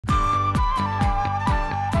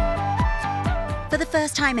the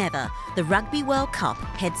first time ever, the Rugby World Cup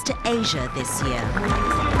heads to Asia this year.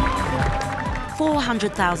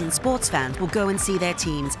 400,000 sports fans will go and see their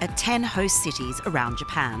teams at 10 host cities around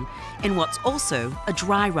Japan, in what's also a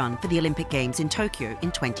dry run for the Olympic Games in Tokyo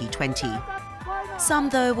in 2020.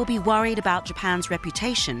 Some, though, will be worried about Japan's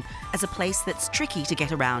reputation as a place that's tricky to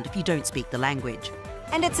get around if you don't speak the language.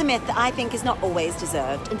 And it's a myth that I think is not always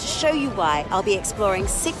deserved. And to show you why, I'll be exploring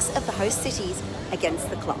 6 of the host cities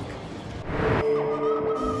against the clock.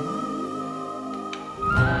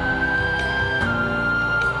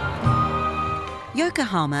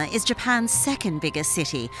 Yokohama is Japan's second biggest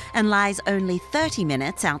city and lies only 30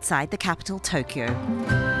 minutes outside the capital, Tokyo.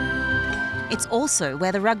 It's also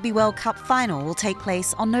where the Rugby World Cup final will take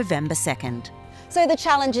place on November 2nd. So the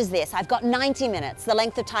challenge is this. I've got 90 minutes, the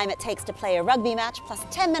length of time it takes to play a rugby match, plus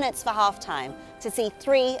 10 minutes for half-time, to see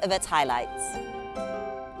 3 of its highlights.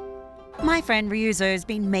 My friend Ryuzo's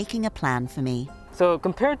been making a plan for me. So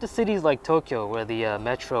compared to cities like Tokyo, where the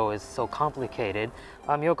metro is so complicated,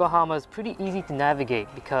 Yokohama is pretty easy to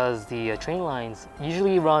navigate because the train lines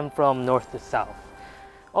usually run from north to south.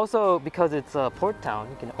 Also, because it's a port town,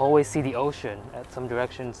 you can always see the ocean at some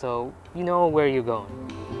direction, so you know where you're going.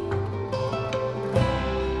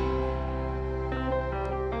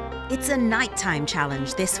 It's a nighttime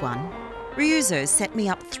challenge, this one. Ryuzo set me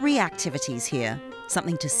up 3 activities here.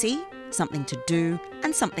 Something to see, something to do,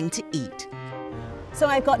 and something to eat. So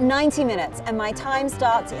I've got 90 minutes and my time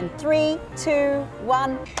starts in 3, 2,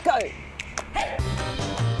 1, go!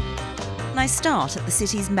 And I start at the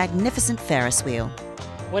city's magnificent Ferris wheel.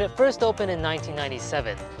 When it first opened in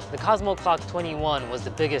 1997, the Cosmo Clock 21 was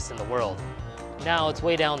the biggest in the world. Now it's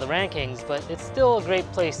way down the rankings, but it's still a great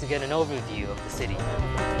place to get an overview of the city.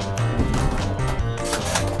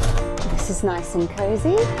 This is nice and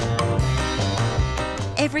cozy.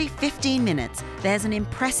 Every 15 minutes, there's an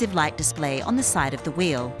impressive light display on the side of the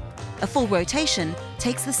wheel. A full rotation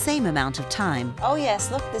takes the same amount of time. Oh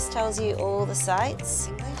yes, look, this tells you all the sites.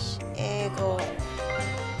 English, Eigo.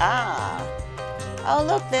 Ah. Oh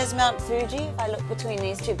look, there's Mount Fuji. If I look between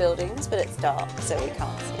these 2 buildings, but it's dark, so we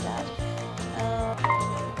can't see that.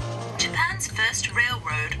 Japan's first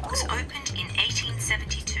railroad was opened in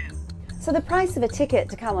 1872. So the price of a ticket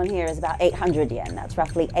to come on here is about 800 yen. That's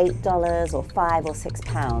roughly $8 or £5 or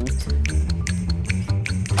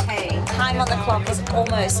 £6. Okay, time on the clock is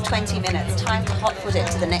almost 20 minutes. Time to hotfoot it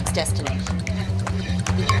to the next destination.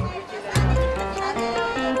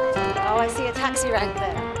 Oh, I see a taxi right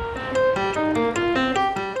there.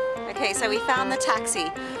 Okay, so we found the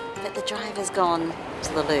taxi, but the driver's gone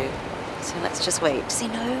to the loo. So let's just wait. Does he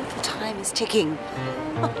know the time is ticking?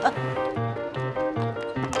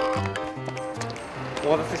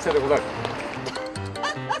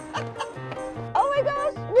 Oh my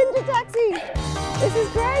gosh, ninja taxi! This is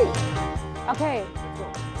great! Okay,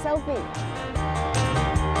 selfie.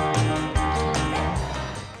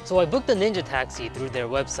 So I booked a ninja taxi through their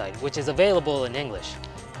website, which is available in English.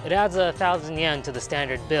 It adds 1,000 yen to the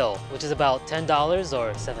standard bill, which is about $10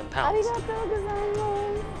 or £7.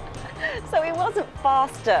 So he wasn't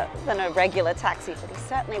faster than a regular taxi, but he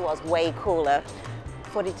certainly was way cooler.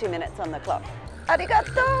 42 minutes on the clock.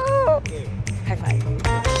 Arigato! High five.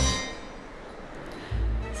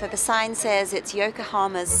 So the sign says it's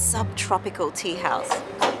Yokohama's subtropical tea house.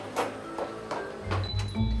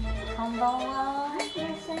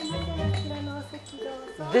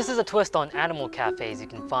 This is a twist on animal cafes you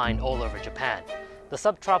can find all over Japan. The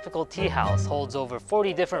subtropical tea house holds over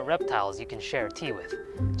 40 different reptiles you can share tea with.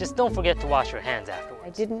 Just don't forget to wash your hands afterwards. I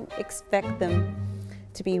didn't expect them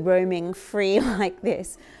to be roaming free like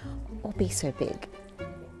this, or be so big.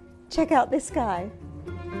 Check out this guy.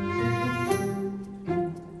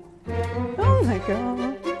 Oh my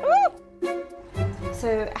God. Oh!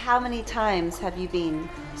 So how many times have you been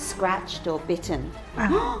scratched or bitten?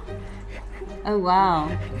 Oh wow.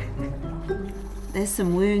 There's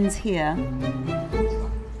some wounds here.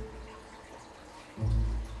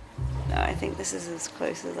 No, I think this is as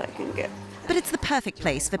close as I can get. But it's the perfect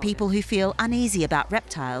place for people who feel uneasy about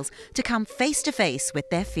reptiles to come face to face with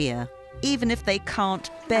their fear, even if they can't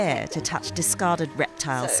bear to touch discarded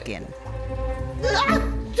reptile skin. It's not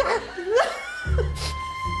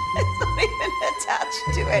even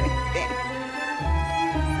attached to anything.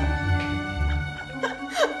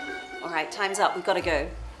 All right, time's up. We've got to go.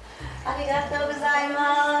 Arigatou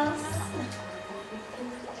gozaimasu.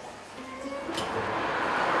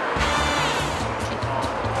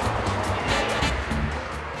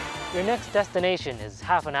 Your next destination is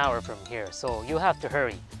half an hour from here, so you'll have to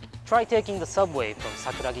hurry. Try taking the subway from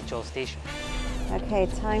Sakuragicho Station. Okay,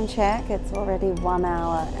 time check. It's already 1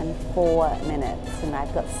 hour and 4 minutes, and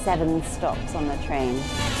I've got 7 stops on the train.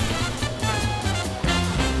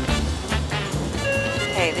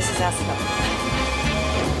 Okay, this is our stop.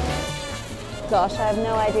 Gosh, I have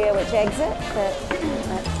no idea which exit, but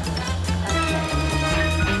let's...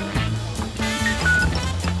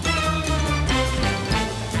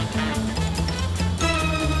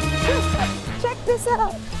 Okay. Check this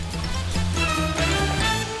out.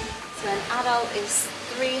 So an adult is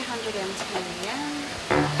 310 yen.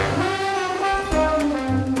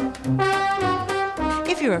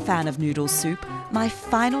 If you're a fan of noodle soup, my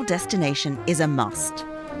final destination is a must.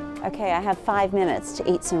 Okay, I have 5 minutes to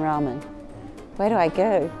eat some ramen. Where do I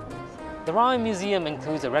go? The Ramen Museum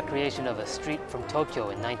includes a recreation of a street from Tokyo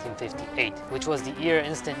in 1958, which was the year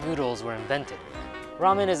instant noodles were invented.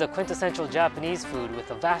 Ramen is a quintessential Japanese food with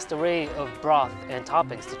a vast array of broth and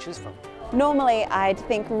toppings to choose from. Normally, I'd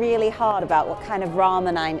think really hard about what kind of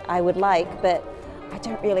ramen I would like, but I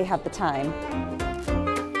don't really have the time.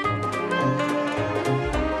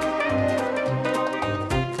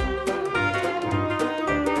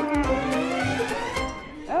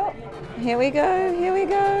 Oh, here we go, here we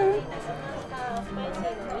go.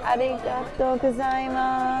 Arigatou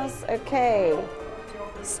gozaimasu. Okay,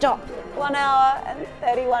 stop. 1 hour and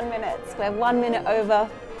 31 minutes. We're 1 minute over,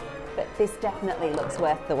 but this definitely looks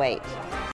worth the wait.